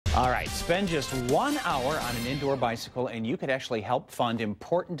All right, spend just 1 hour on an indoor bicycle and you could actually help fund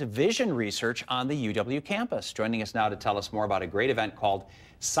important vision research on the UW campus. Joining us now to tell us more about a great event called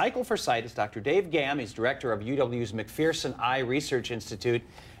Cycle for Sight is Dr. Dave Gamm. He's director of UW's McPherson Eye Research Institute.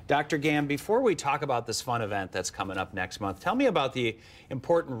 Dr. Gamm, before we talk about this fun event that's coming up next month, tell me about the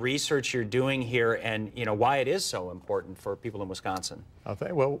important research you're doing here and why it is so important for people in Wisconsin.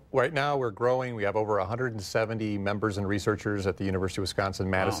 Okay. Well, right now we're growing. We have over 170 members and researchers at the University of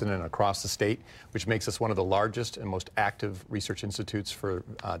Wisconsin-Madison and across the state, which makes us one of the largest and most active research institutes for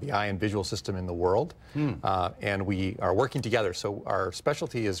the eye and visual system in the world. And we are working together. So our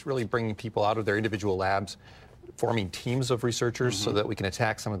specialty is really bringing people out of their individual labs, forming teams of researchers so that we can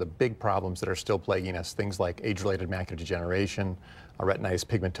attack some of the big problems that are still plaguing us, things like age-related macular degeneration, retinitis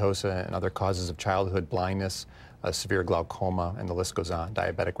pigmentosa, and other causes of childhood blindness, severe glaucoma, and the list goes on,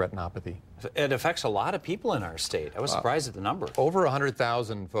 diabetic retinopathy. It affects a lot of people in our state. I was surprised at the number. Over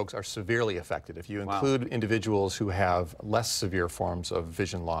 100,000 folks are severely affected. If you include individuals who have less severe forms of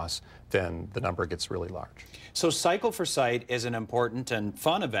vision loss, then the number gets really large. So Cycle for Sight is an important and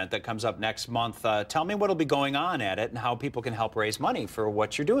fun event that comes up next month. Tell me what will be going on at it and how people can help raise money for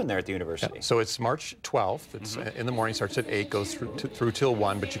what you're doing there at the university. Yeah, so it's March 12th. It's in the morning, starts at 8, goes through till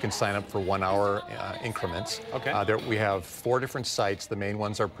 1, but you can sign up for 1-hour increments. Okay. We have 4 different sites. The main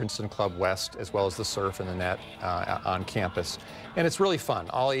ones are Princeton Club West, as well as the Surf and the Net on campus. And it's really fun.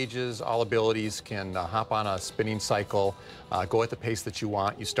 All ages, all abilities can hop on a spinning cycle, go at the pace that you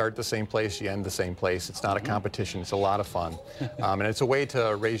want. You start the same place, you end the same place. It's not a competition. It's a lot of fun. And it's a way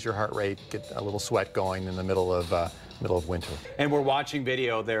to raise your heart rate, get a little sweat going in the middle of winter. And we're watching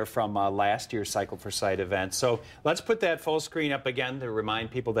video there from last year's Cycle for Sight event. So let's put that full screen up again to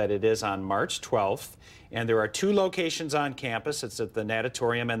remind people that it is on March 12th. And there are 2 locations on campus. It's at the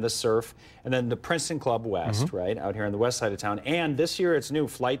Natatorium and the Surf, and then the Princeton Club West, right, out here on the west side of town. And this year it's new,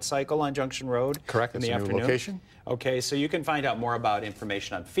 Flight Cycle on Junction Road. Correct, in it's the a new afternoon. location. Okay, so you can find out more about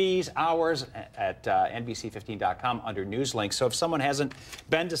information on fees, hours at NBC15.com under news links. So if someone hasn't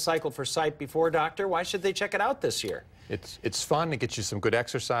been to Cycle for Sight before, Doctor, why should they check it out this year? It's fun. It gets you some good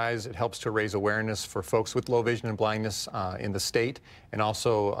exercise. It helps to raise awareness for folks with low vision and blindness in the state, and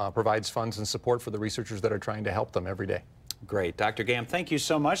also provides funds and support for the researchers that are trying to help them every day. Great. Dr. Gamm, thank you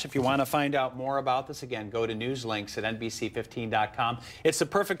so much. If you want to find out more about this, again, go to news links at NBC15.com. It's the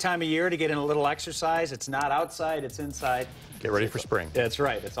perfect time of year to get in a little exercise. It's not outside, it's inside. Get ready for spring. That's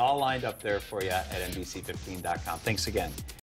right. It's all lined up there for you at NBC15.com. Thanks again.